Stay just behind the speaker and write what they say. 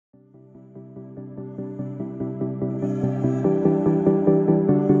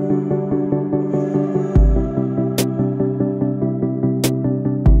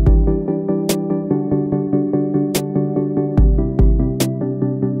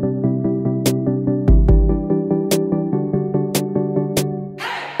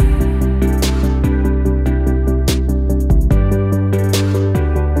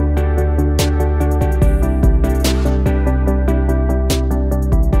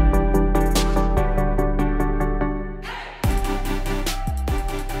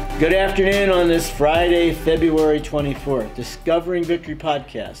Good afternoon on this Friday, February 24th, Discovering Victory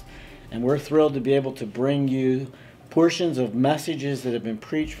podcast. And we're thrilled to be able to bring you portions of messages that have been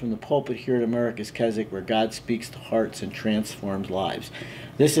preached from the pulpit here at America's Keswick, where God speaks to hearts and transforms lives.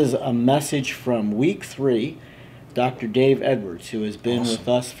 This is a message from week 3, Dr. Dave Edwards, who has been with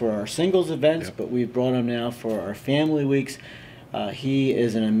us for our singles events, but we've brought him now for our family weeks. He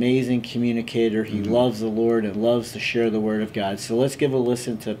is an amazing communicator. He loves the Lord and loves to share the Word of God. So let's give a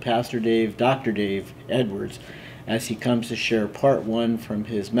listen to Pastor Dave, Dr. Dave Edwards, as he comes to share part 1 from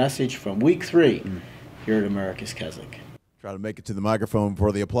his message from week 3 here at America's Keswick. Try to make it to the microphone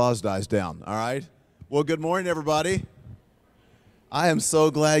before the applause dies down, all right? Well, good morning, everybody. I am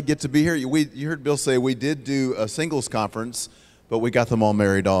so glad to get to be here. You heard Bill say we did do a singles conference, but we got them all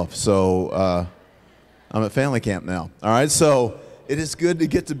married off. So I'm at family camp now, all right? So it is good to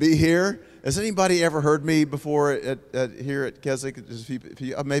get to be here. Has anybody ever heard me before here at Keswick?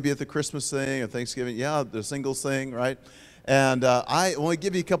 Maybe at the Christmas thing or Thanksgiving? Yeah, the singles thing, right? And I want to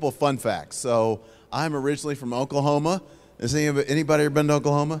give you a couple of fun facts. So I'm originally from Oklahoma. Has anybody ever been to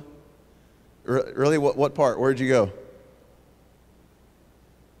Oklahoma? Really? What part? Where'd you go?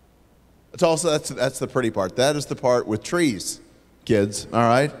 Tulsa. That's the pretty part. That is the part with trees, kids. All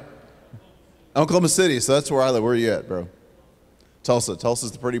right. Oklahoma City. So that's where I live. Where are you at, bro? Tulsa.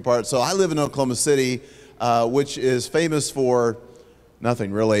 Tulsa's the pretty part. So I live in Oklahoma City, which is famous for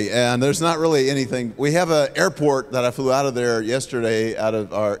nothing really, and there's not really anything. We have an airport that I flew out of there yesterday, out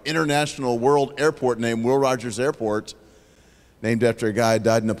of our international world airport named Will Rogers Airport, named after a guy who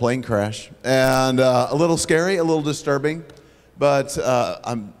died in a plane crash, and a little scary, a little disturbing, but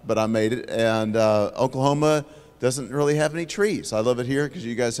I made it. And Oklahoma doesn't really have any trees. I love it here because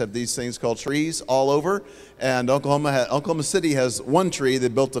you guys have these things called trees all over, and Oklahoma City has one tree. They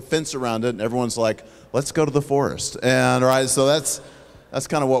built a fence around it, and everyone's like, let's go to the forest. And all right, so that's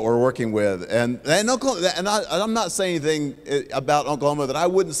kind of what we're working with. And Oklahoma, and I'm not saying anything about Oklahoma that I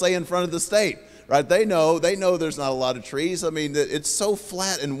wouldn't say in front of the state, right? They know there's not a lot of trees. I mean, it's so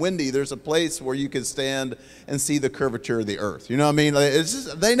flat and windy. There's a place where you can stand and see the curvature of the earth. You know what I mean?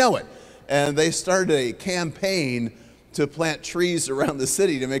 They know it. And they started a campaign to plant trees around the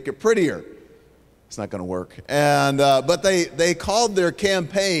city to make it prettier. It's not going to work. And but they called their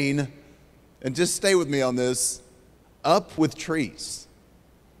campaign, and just stay with me on this, Up with Trees.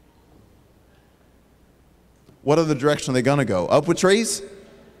 What other direction are they going to go? Up with trees?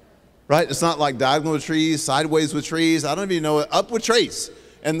 Right? It's not like diagonal with trees, sideways with trees. I don't even know it. Up with trees.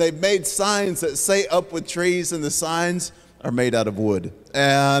 And they've made signs that say up with trees, and the signs are made out of wood.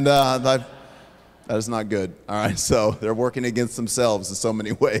 And that is not good. All right, so they're working against themselves in so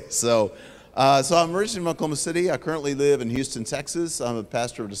many ways. So I'm originally from Oklahoma City. I currently live in Houston, Texas. I'm a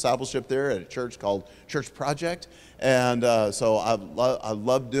pastor of discipleship there at a church called Church Project. And so I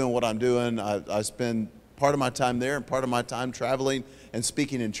love doing what I'm doing. I spend part of my time there and part of my time traveling and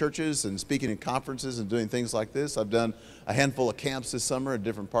speaking in churches and speaking in conferences and doing things like this. I've done a handful of camps this summer in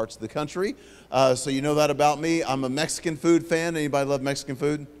different parts of the country. So you know that about me. I'm a Mexican food fan. Anybody love Mexican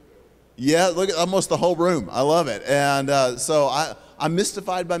food? Yeah, look at almost the whole room. I love it. And so I'm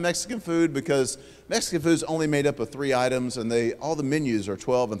mystified by Mexican food because Mexican food is only made up of 3 items, and all the menus are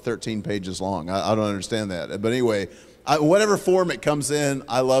 12 and 13 pages long. I don't understand that. But anyway, whatever form it comes in,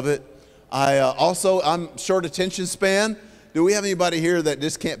 I love it. I'm short attention span. Do we have anybody here that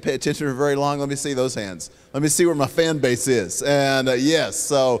just can't pay attention for very long? Let me see those hands. Let me see where my fan base is. And yes,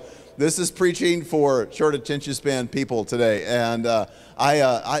 so this is preaching for short attention span people today. And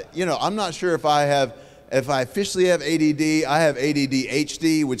I'm not sure if I officially have ADD. I have ADD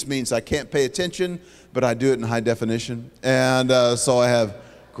HD, which means I can't pay attention, but I do it in high definition. And so I have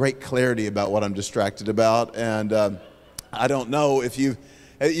great clarity about what I'm distracted about. And I don't know if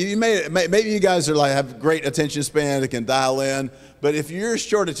maybe you guys are have great attention span that can dial in, but if you're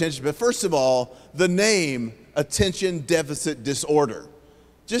short attention, but first of all, the name attention deficit disorder,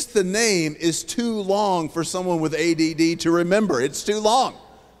 just the name is too long for someone with ADD to remember. It's too long.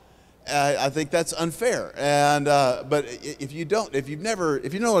 I think that's unfair. And but if you know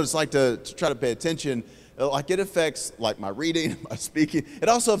what it's like to try to pay attention, it affects my reading, my speaking. It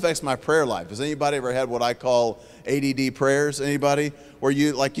also affects my prayer life. Has anybody ever had what I call ADD prayers? Anybody? Where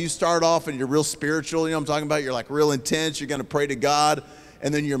you start off and you're real spiritual, you know what I'm talking about? You're real intense, you're going to pray to God,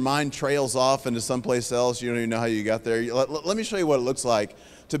 and then your mind trails off into someplace else. You don't even know how you got there. Let me show you what it looks like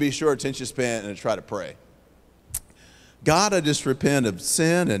to be short attention span and to try to pray. God, I just repent of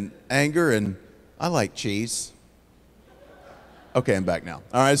sin and anger, and I like cheese. Okay, I'm back now.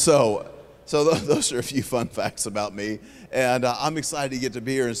 All right, so those are a few fun facts about me, and I'm excited to get to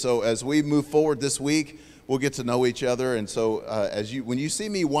be here. And so as we move forward this week, we'll get to know each other. And so when you see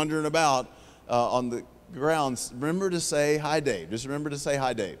me wandering about on the grounds, remember to say hi, Dave. Just remember to say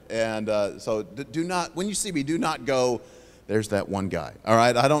hi, Dave. And so do not, when you see me, do not go, there's that one guy. All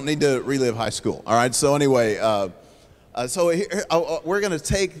right, I don't need to relive high school. All right, so anyway, we're going to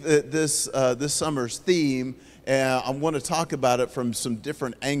take this summer's theme, and I'm going to talk about it from some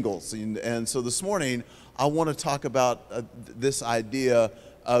different angles. And so this morning, I want to talk about this idea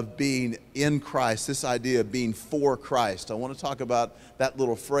of being in Christ, this idea of being for Christ. I want to talk about that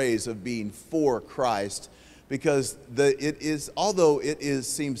little phrase of being for Christ, because although it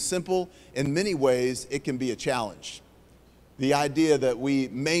seems simple, in many ways it can be a challenge. The idea that we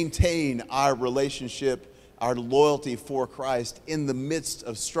maintain our relationship, our loyalty for Christ in the midst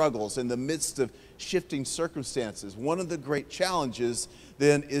of struggles, in the midst of shifting circumstances. One of the great challenges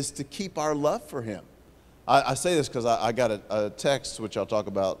then is to keep our love for Him. I say this because I got a text, which I'll talk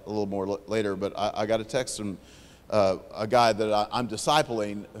about a little more later, but I got a text from a guy that I'm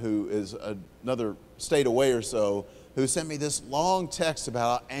discipling who is another state away or so, who sent me this long text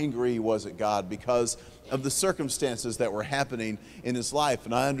about how angry he was at God because of the circumstances that were happening in his life.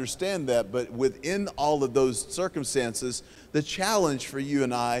 And I understand that, but within all of those circumstances, the challenge for you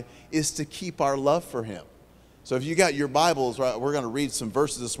and I is to keep our love for Him. So if you got your Bibles, right, we're going to read some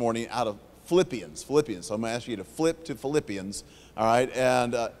verses this morning out of Philippians. So I'm going to ask you to flip to Philippians, all right?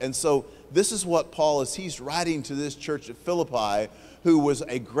 And so this is what Paul is. He's writing to this church at Philippi, who was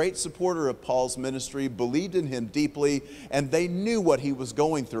a great supporter of Paul's ministry, believed in him deeply, and they knew what he was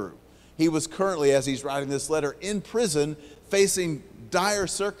going through. He was currently, as he's writing this letter, in prison, facing dire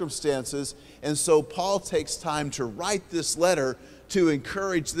circumstances, and so Paul takes time to write this letter to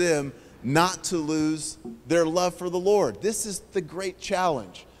encourage them not to lose their love for the Lord. This is the great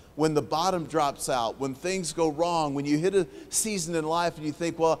challenge. When the bottom drops out, when things go wrong, when you hit a season in life and you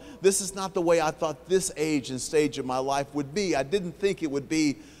think, well, this is not the way I thought this age and stage of my life would be. I didn't think it would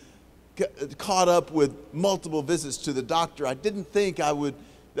be caught up with multiple visits to the doctor. I didn't think it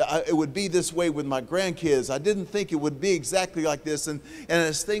would be this way with my grandkids. I didn't think it would be exactly like this. And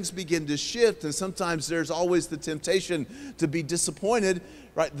as things begin to shift, and sometimes there's always the temptation to be disappointed,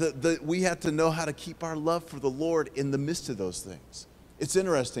 right? We have to know how to keep our love for the Lord in the midst of those things. It's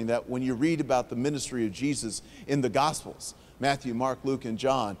interesting that when you read about the ministry of Jesus in the Gospels, Matthew, Mark, Luke, and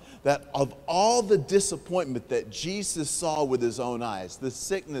John, that of all the disappointment that Jesus saw with His own eyes, the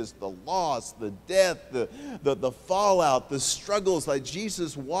sickness, the loss, the death, the fallout, the struggles, like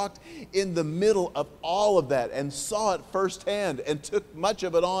Jesus walked in the middle of all of that and saw it firsthand and took much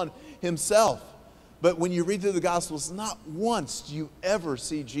of it on Himself. But when you read through the Gospels, not once do you ever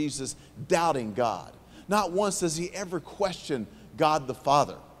see Jesus doubting God. Not once does He ever question God the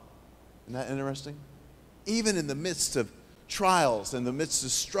Father. Isn't that interesting? Even in the midst of trials, in the midst of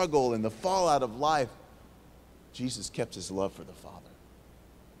struggle, in the fallout of life, Jesus kept His love for the Father.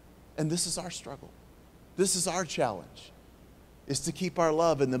 And this is our struggle. This is our challenge, is to keep our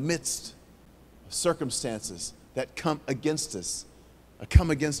love in the midst of circumstances that come against us,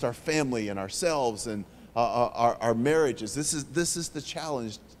 come against our family and ourselves and our marriages. This is the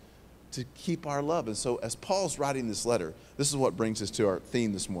challenge, to keep our love. And so as Paul's writing this letter, this is what brings us to our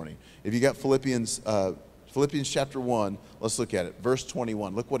theme this morning. If you got Philippians chapter 1, let's look at it. Verse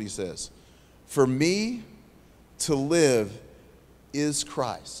 21, look what he says. For me to live is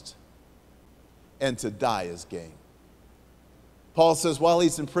Christ, and to die is gain. Paul says while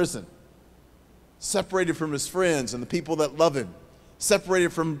he's in prison, separated from his friends and the people that love him,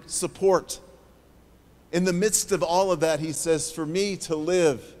 separated from support, in the midst of all of that, he says, for me to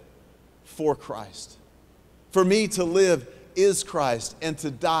live for Christ. For me to live is Christ, and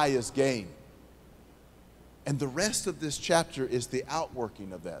to die is gain. And the rest of this chapter is the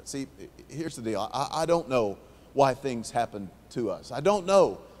outworking of that. See, here's the deal. I don't know why things happen to us. I don't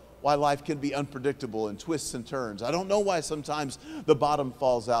know why life can be unpredictable and twists and turns. I don't know why sometimes the bottom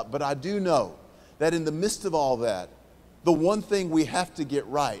falls out. But I do know that in the midst of all that, the one thing we have to get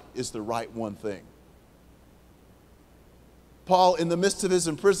right is the right one thing. Paul, in the midst of his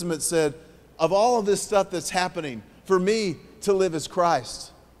imprisonment, said, of all of this stuff that's happening, for me to live is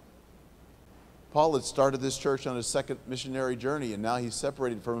Christ. Paul had started this church on his second missionary journey, and now he's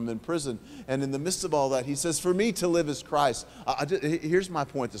separated from him in prison. And in the midst of all that, he says, for me to live is Christ. Here's my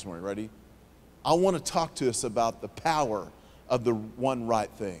point this morning, ready? I want to talk to us about the power of the one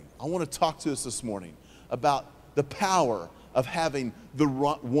right thing. I want to talk to us this morning about the power of having the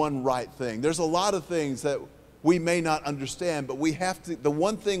one right thing. There's a lot of things that we may not understand, but the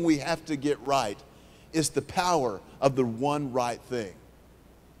one thing we have to get right is the power of the one right thing.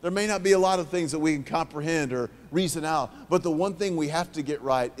 There may not be a lot of things that we can comprehend or reason out, but the one thing we have to get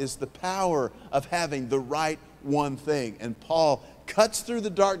right is the power of having the right one thing. And Paul cuts through the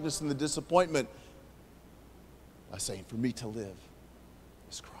darkness and the disappointment by saying, for me to live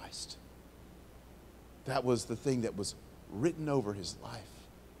is Christ. That was the thing that was written over his life.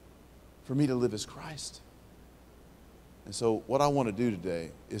 For me to live is Christ. And so what I want to do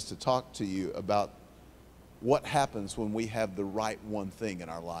today is to talk to you about what happens when we have the right one thing in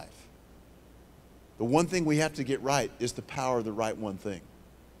our life. The one thing we have to get right is the power of the right one thing.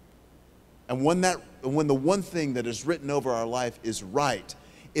 And when the one thing that is written over our life is right,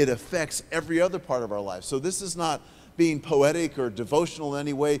 it affects every other part of our life. So this is not being poetic or devotional in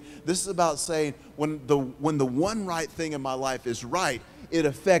any way. This is about saying when the one right thing in my life is right, it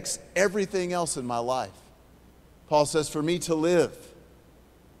affects everything else in my life. Paul says, for me to live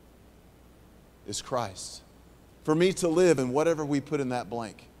is Christ. For me to live, and whatever we put in that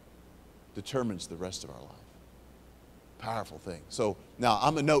blank determines the rest of our life. Powerful thing. So now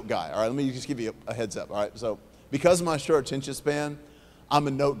I'm a note guy. All right, let me just give you a heads up. All right, so because of my short attention span, I'm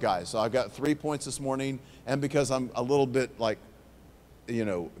a note guy. So I've got 3 points this morning, and because I'm a little bit like,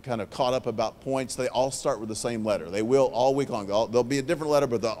 kind of caught up about points, they all start with the same letter. They will all week long. There'll be a different letter,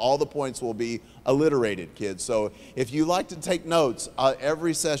 but all the points will be alliterated, kids. So if you like to take notes,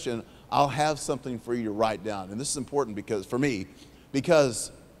 every session, I'll have something for you to write down. And this is important for me,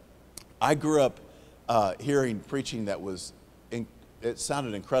 because I grew up hearing preaching that it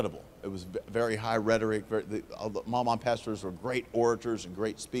sounded incredible. It was very high rhetoric. My pastors were great orators and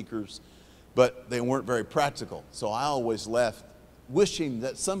great speakers, but they weren't very practical. So I always left wishing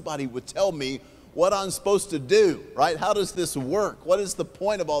that somebody would tell me what I'm supposed to do, right? How does this work? What is the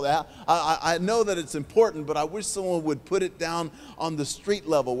point of all that? I know that it's important, but I wish someone would put it down on the street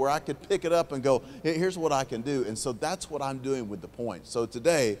level where I could pick it up and go, here's what I can do. And so that's what I'm doing with the points. So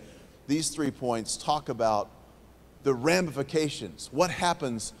today, these 3 points talk about the ramifications. What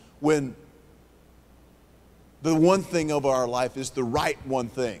happens when the one thing of our life is the right one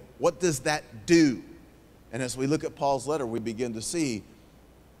thing? What does that do? And as we look at Paul's letter, we begin to see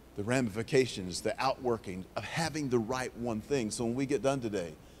the ramifications, the outworking of having the right one thing. So when we get done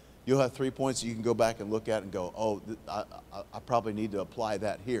today, you'll have 3 points you can go back and look at and go, oh, I probably need to apply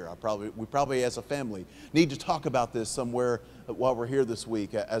that here. We probably as a family need to talk about this somewhere while we're here this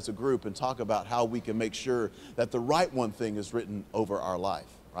week as a group, and talk about how we can make sure that the right one thing is written over our life.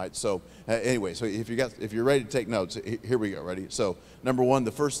 Right. So anyway, so if you're ready to take notes, here we go. Ready? So number one,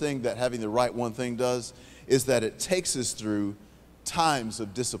 the first thing that having the right one thing does is that it takes us through times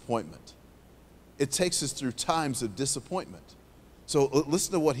of disappointment. It takes us through times of disappointment. So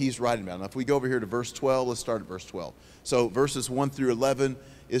listen to what he's writing about. Now, if we go over here to verse 12, let's start at verse 12. So verses 1 through 11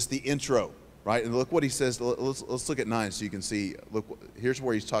 is the intro, right? And look what he says. Let's look at 9 so you can see. Look, here's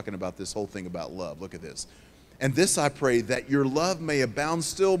where he's talking about this whole thing about love. Look at this. And this I pray, that your love may abound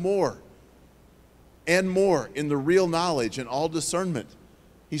still more and more in the real knowledge and all discernment.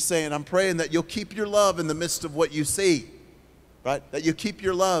 He's saying, I'm praying that you'll keep your love in the midst of what you see, right? That you keep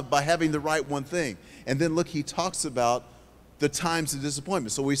your love by having the right one thing. And then look, he talks about the times of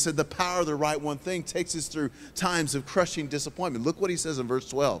disappointment. So we said the power of the right one thing takes us through times of crushing disappointment. Look what he says in verse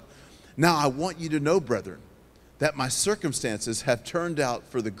 12. Now I want you to know, brethren, that my circumstances have turned out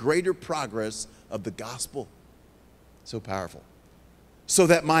for the greater progress of the gospel. So powerful. So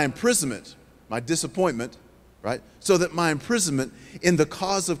that my imprisonment, my disappointment, right? So that my imprisonment in the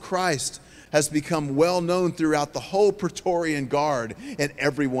cause of Christ has become well known throughout the whole Praetorian Guard and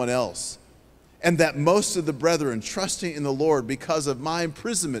everyone else. And that most of the brethren, trusting in the Lord because of my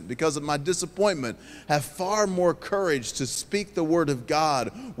imprisonment, because of my disappointment, have far more courage to speak the word of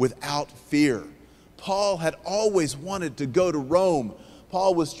God without fear. Paul had always wanted to go to Rome.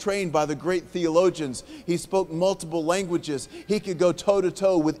 Paul was trained by the great theologians. He spoke multiple languages. He could go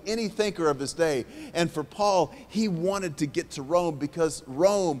toe-to-toe with any thinker of his day. And for Paul, he wanted to get to Rome because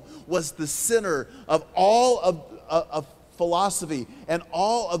Rome was the center of all of philosophy and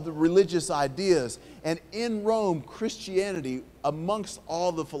all of the religious ideas. And in Rome, Christianity, amongst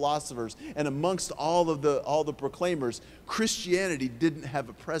all the philosophers and amongst all the proclaimers, Christianity didn't have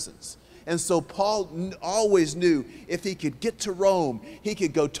a presence. And so Paul always knew if he could get to Rome, he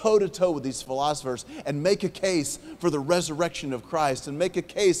could go toe-to-toe with these philosophers and make a case for the resurrection of Christ and make a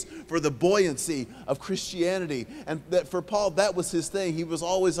case for the buoyancy of Christianity. And that for Paul, that was his thing. He was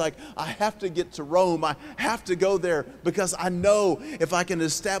always like, I have to get to Rome. I have to go there because I know if I can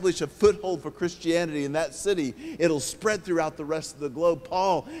establish a foothold for Christianity in that city, it'll spread throughout the rest of the globe.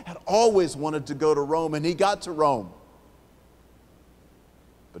 Paul had always wanted to go to Rome, and he got to Rome,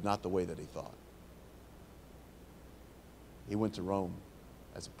 but not the way that he thought. He went to Rome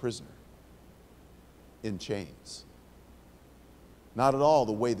as a prisoner, in chains. Not at all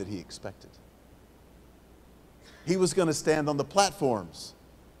the way that he expected. He was going to stand on the platforms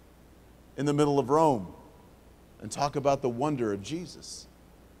in the middle of Rome and talk about the wonder of Jesus.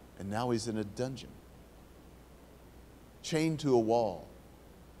 And now he's in a dungeon, chained to a wall,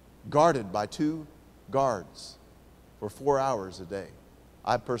 guarded by 2 guards for 4 hours a day.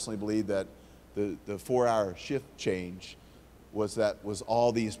 I personally believe that the 4-hour shift change was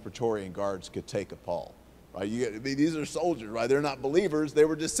all these Praetorian guards could take of Paul. Right? These are soldiers, right? They're not believers. They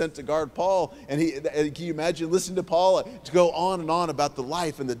were just sent to guard Paul. And can you imagine listening to Paul to go on and on about the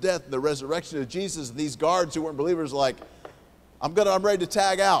life and the death and the resurrection of Jesus? And these guards who weren't believers are like, I'm ready to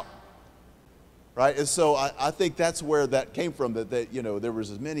tag out. Right? And so I think that's where that came from, that there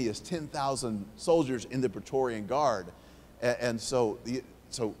was as many as 10,000 soldiers in the Praetorian Guard. And so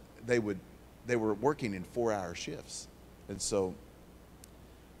they were working in 4-hour shifts. And so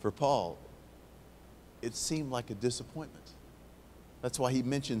for Paul, it seemed like a disappointment. That's why he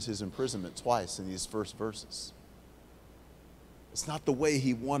mentions his imprisonment twice in these first verses. It's not the way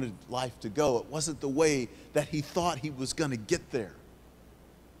he wanted life to go. It wasn't the way that he thought he was going to get there.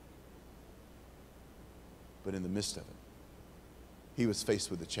 But in the midst of it, he was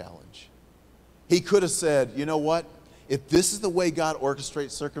faced with a challenge. He could have said, you know what? If this is the way God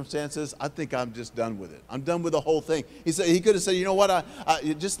orchestrates circumstances, I think I'm just done with it. I'm done with the whole thing. He could have said, you know what,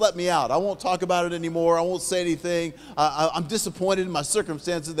 just let me out. I won't talk about it anymore. I won't say anything. I'm disappointed in my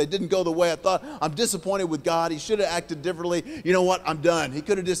circumstances. They didn't go the way I thought. I'm disappointed with God. He should have acted differently. You know what, I'm done. He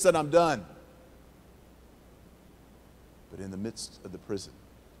could have just said, I'm done. But in the midst of the prison,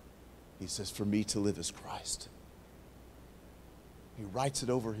 he says, for me to live is Christ. He writes it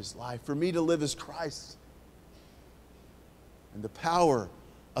over his life. For me to live is Christ. And the power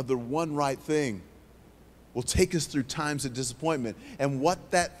of the one right thing will take us through times of disappointment. And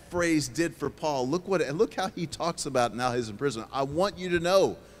what that phrase did for Paul, look how he talks about now his imprisonment. I want you to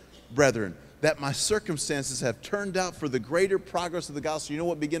know, brethren, that my circumstances have turned out for the greater progress of the gospel. You know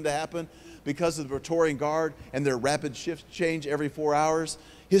what began to happen? Because of the Praetorian Guard and their rapid shift change every 4 hours,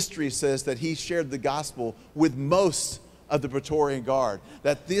 history says that he shared the gospel with most of the Praetorian Guard,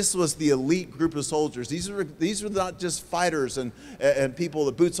 that this was the elite group of soldiers. These were not just fighters and people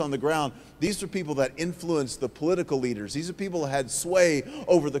with boots on the ground. These were people that influenced the political leaders. These are people that had sway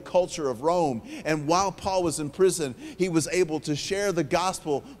over the culture of Rome. And while Paul was in prison, he was able to share the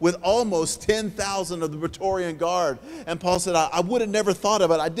gospel with almost 10,000 of the Praetorian Guard. And Paul said, I would have never thought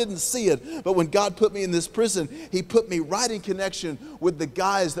of it. I didn't see it. But when God put me in this prison, he put me right in connection with the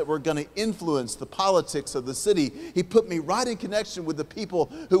guys that were going to influence the politics of the city. He put me right in connection with the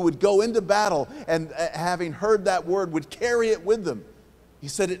people who would go into battle and having heard that word would carry it with them. He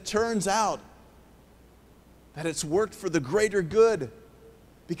said, it turns out that it's worked for the greater good,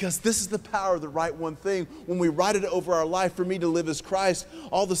 because this is the power of the right one thing. When we write it over our life, for me to live as Christ,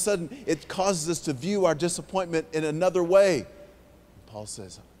 all of a sudden it causes us to view our disappointment in another way. Paul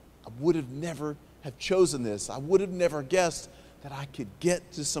says, I would have never have chosen this. I would have never guessed that I could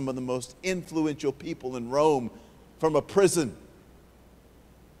get to some of the most influential people in Rome from a prison.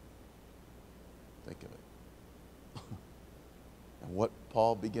 Think of it. And what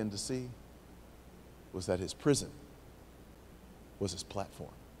Paul began to see was that his prison was his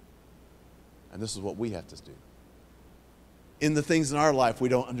platform. And this is what we have to do. In the things in our life we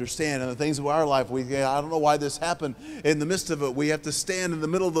don't understand, in the things of our life I don't know why this happened. In the midst of it, we have to stand in the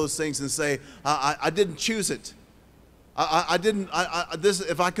middle of those things and say, I didn't choose it.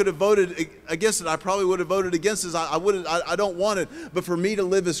 If I could have voted against it, I probably would have voted against it. I don't want it. But for me to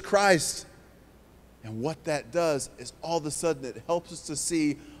live as Christ. And what that does is all of a sudden it helps us to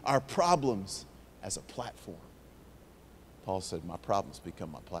see our problems as a platform. Paul said, my problems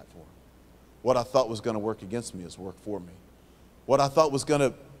become my platform. What I thought was going to work against me has worked for me. What I thought was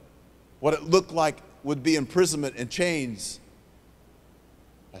what it looked like would be imprisonment and chains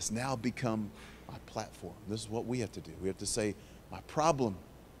has now become my platform. This is what we have to do. We have to say, my problem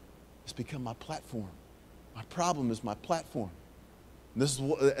has become my platform. My problem is my platform. And this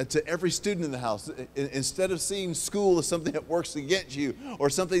is to every student in the house. Instead of seeing school as something that works against you or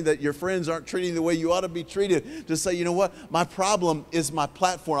something that your friends aren't treating the way you ought to be treated, to say, you know what, my problem is my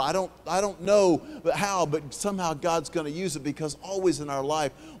platform. I don't know how, but somehow God's going to use it, because always in our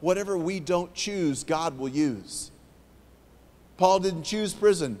life, whatever we don't choose, God will use. Paul didn't choose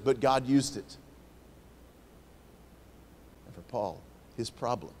prison, but God used it. And for Paul, his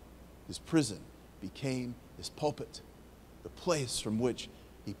problem, his prison, became his pulpit. The place from which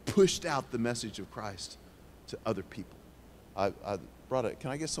he pushed out the message of Christ to other people. I brought it.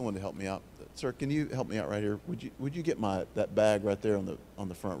 Can I get someone to help me out? Sir, can you help me out right here? Would you get that bag right there on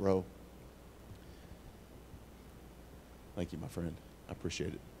the front row? Thank you, my friend. I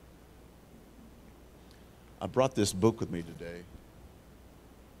appreciate it. I brought this book with me today.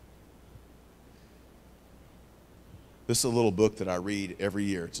 This is a little book that I read every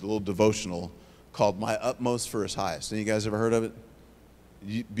year. It's a little devotional called My Utmost for His Highest. Any of you guys ever heard of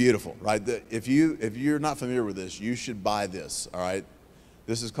it? Beautiful, right? If you're not familiar with this, you should buy this, all right?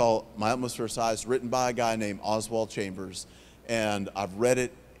 This is called My Utmost for His Highest, written by a guy named Oswald Chambers, and I've read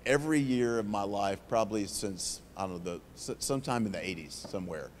it every year of my life, probably since, I don't know, sometime in the 80s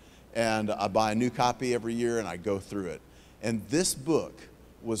somewhere. And I buy a new copy every year, and I go through it. And this book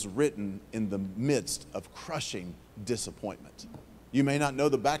was written in the midst of crushing disappointment. You may not know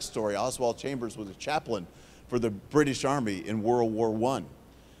the backstory. Oswald Chambers was a chaplain for the British Army in World War I.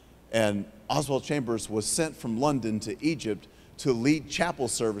 And Oswald Chambers was sent from London to Egypt to lead chapel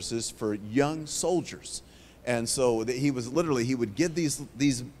services for young soldiers. And so he would give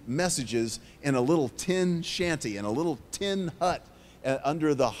these messages in a little tin shanty, in a little tin hut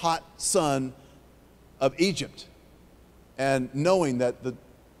under the hot sun of Egypt. And knowing that the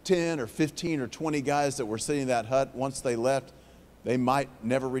 10 or 15 or 20 guys that were sitting in that hut, once they left, they might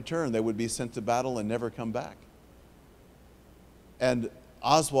never return. They would be sent to battle and never come back. And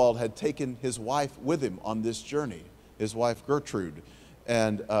Oswald had taken his wife with him on this journey, his wife Gertrude.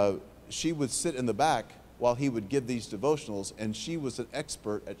 And she would sit in the back while he would give these devotionals, and she was an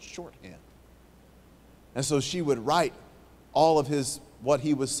expert at shorthand. And so she would write all of what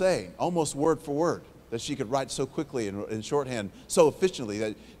he was saying, almost word for word, that she could write so quickly in shorthand, so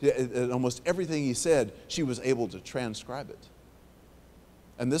efficiently that almost everything he said, she was able to transcribe it.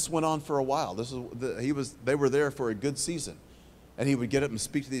 And this went on for a while. They were there for a good season. And he would get up and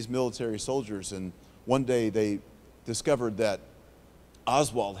speak to these military soldiers, and one day they discovered that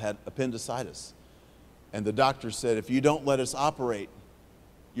Oswald had appendicitis. And the doctor said, if you don't let us operate,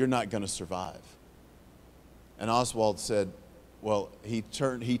 you're not going to survive. And Oswald said, well, he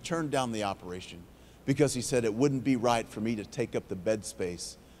turned down the operation because he said it wouldn't be right for me to take up the bed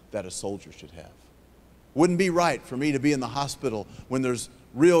space that a soldier should have. Wouldn't be right for me to be in the hospital when there's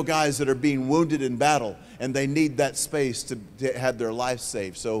real guys that are being wounded in battle and they need that space to have their life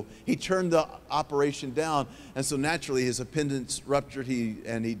saved. So he turned the operation down, and so naturally his appendix ruptured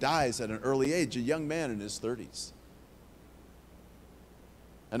and he dies at an early age, a young man in his 30s.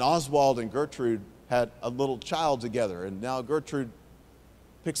 And Oswald and Gertrude had a little child together, and now Gertrude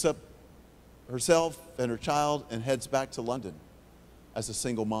picks up herself and her child and heads back to London as a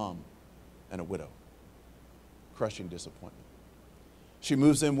single mom and a widow. Crushing disappointment. She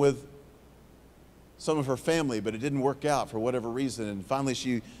moves in with some of her family, but it didn't work out for whatever reason. And finally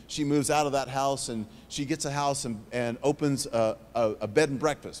she moves out of that house, and she gets a house and opens a bed and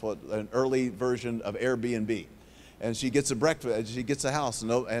breakfast, an early version of Airbnb. And she gets a house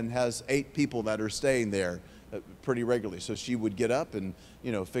and has 8 people that are staying there pretty regularly. So she would get up and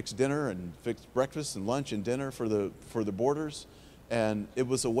fix dinner and fix breakfast and lunch and dinner for the boarders, and it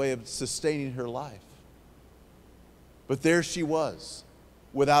was a way of sustaining her life. But there she was,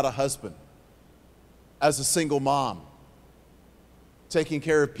 without a husband, as a single mom, taking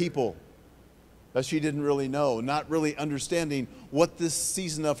care of people that she didn't really know, not really understanding what this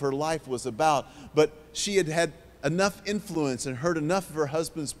season of her life was about. But she had enough influence and heard enough of her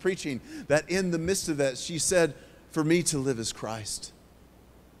husband's preaching that in the midst of that, she said, "For me to live is Christ."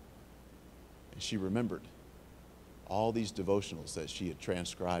 And she remembered all these devotionals that she had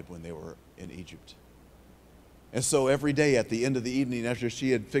transcribed when they were in Egypt. And so every day at the end of the evening, after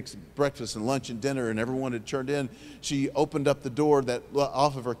she had fixed breakfast and lunch and dinner and everyone had turned in, she opened up the door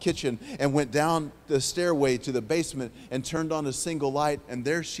off of her kitchen and went down the stairway to the basement and turned on a single light. And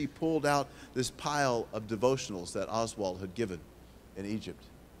there she pulled out this pile of devotionals that Oswald had given in Egypt,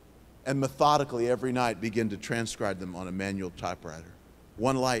 and methodically every night began to transcribe them on a manual typewriter.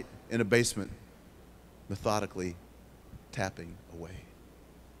 One light in a basement, methodically tapping away,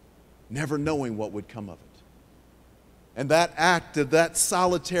 never knowing what would come of it. And that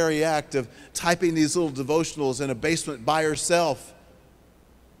solitary act of typing these little devotionals in a basement by herself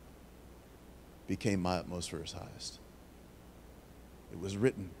became My Utmost for His Highest. It was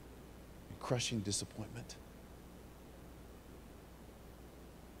written in crushing disappointment.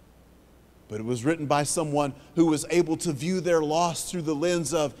 But it was written by someone who was able to view their loss through the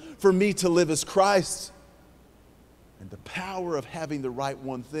lens of, for me to live as Christ. And the power of having the right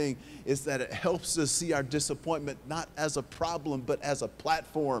one thing is that it helps us see our disappointment not as a problem, but as a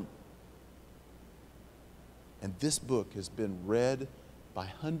platform. And this book has been read by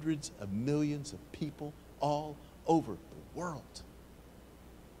hundreds of millions of people all over the world.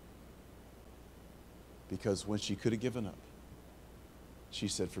 Because when she could have given up, she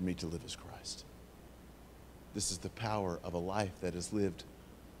said, for me to live is Christ. This is the power of a life that is lived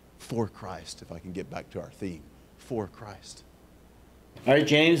for Christ, if I can get back to our theme, for Christ. All right,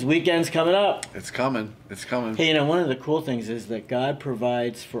 James, weekend's coming up. It's coming. It's coming. Hey, one of the cool things is that God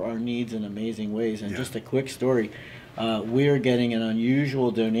provides for our needs in amazing ways. And just a quick story, we are getting an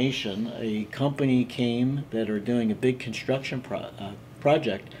unusual donation. A company came that are doing a big construction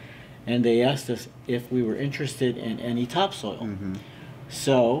project, and they asked us if we were interested in any topsoil. Mm-hmm.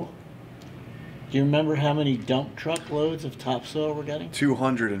 So, do you remember how many dump truck loads of topsoil we're getting?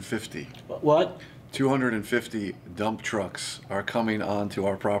 250. What? 250 dump trucks are coming onto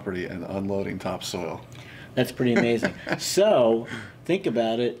our property and unloading topsoil. That's pretty amazing. So, think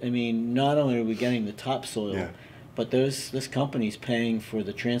about it. I mean, not only are we getting the topsoil, but this company's paying for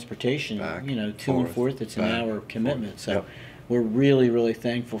the transportation, Back, to and forth. It's an back, hour commitment. forth. So, Yep. we're really, really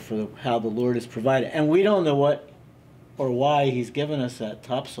thankful for how the Lord has provided. And we don't know what or why He's given us that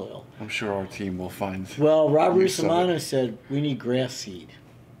topsoil. I'm sure our team will find. Well, Rob use of Russomano it. said we need grass seed.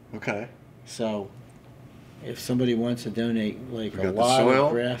 Okay. So, if somebody wants to donate like We a got the lot soil.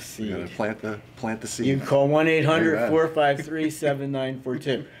 of grass We seed, gotta plant the seed. you can call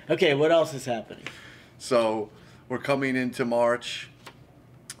 1-800-453-7942. Okay, what else is happening? So we're coming into March.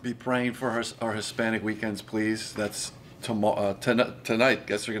 Be praying for our Hispanic weekends, please. That's tonight.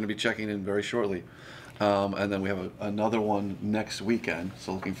 Guests are going to be checking in very shortly. And then we have another one next weekend.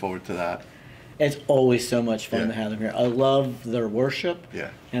 So looking forward to that. It's always so much fun Yeah. to have them here. I love their worship. Yeah.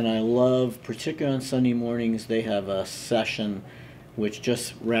 And I love, particularly on Sunday mornings, they have a session which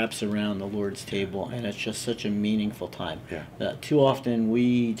just wraps around the Lord's table, and it's just such a meaningful time. Yeah. Too often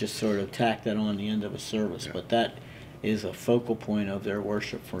we just sort of tack that on the end of a service, Yeah. but that is a focal point of their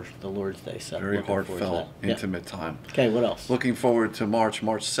worship for the Lord's Day. So Very looking forward to heartfelt, that. Yeah. intimate time. Okay, what else? Looking forward to March.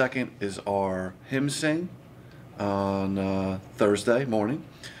 March 2nd is our hymn sing on Thursday morning.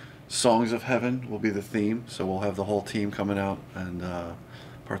 Songs of Heaven will be the theme, so we'll have the whole team coming out and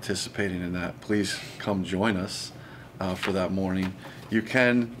participating in that. Please come join us for that morning. You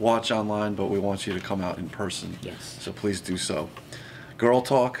can watch online, but we want you to come out in person. Yes. So please do so. Girl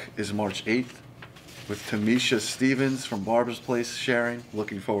Talk is March 8th with Tamisha Stevens from Barbara's Place sharing.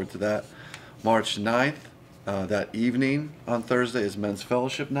 Looking forward to that. March 9th, that evening on Thursday, is Men's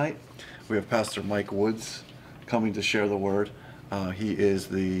Fellowship Night. We have Pastor Mike Woods coming to share the word. He is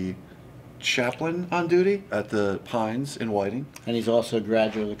the chaplain on duty at the Pines in Whiting. And he's also a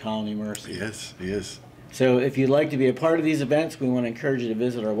graduate of the Colony Mercy. He is. So if you'd like to be a part of these events, we want to encourage you to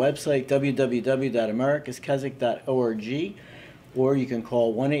visit our website, www.americaskeswick.org, or you can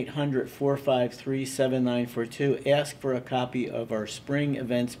call 1-800-453-7942. Ask for a copy of our spring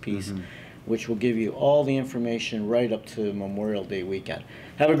events piece, which will give you all the information right up to Memorial Day weekend.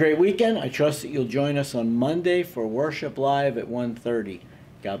 Have a great weekend. I trust that you'll join us on Monday for Worship Live at 1:30.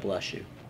 God bless you.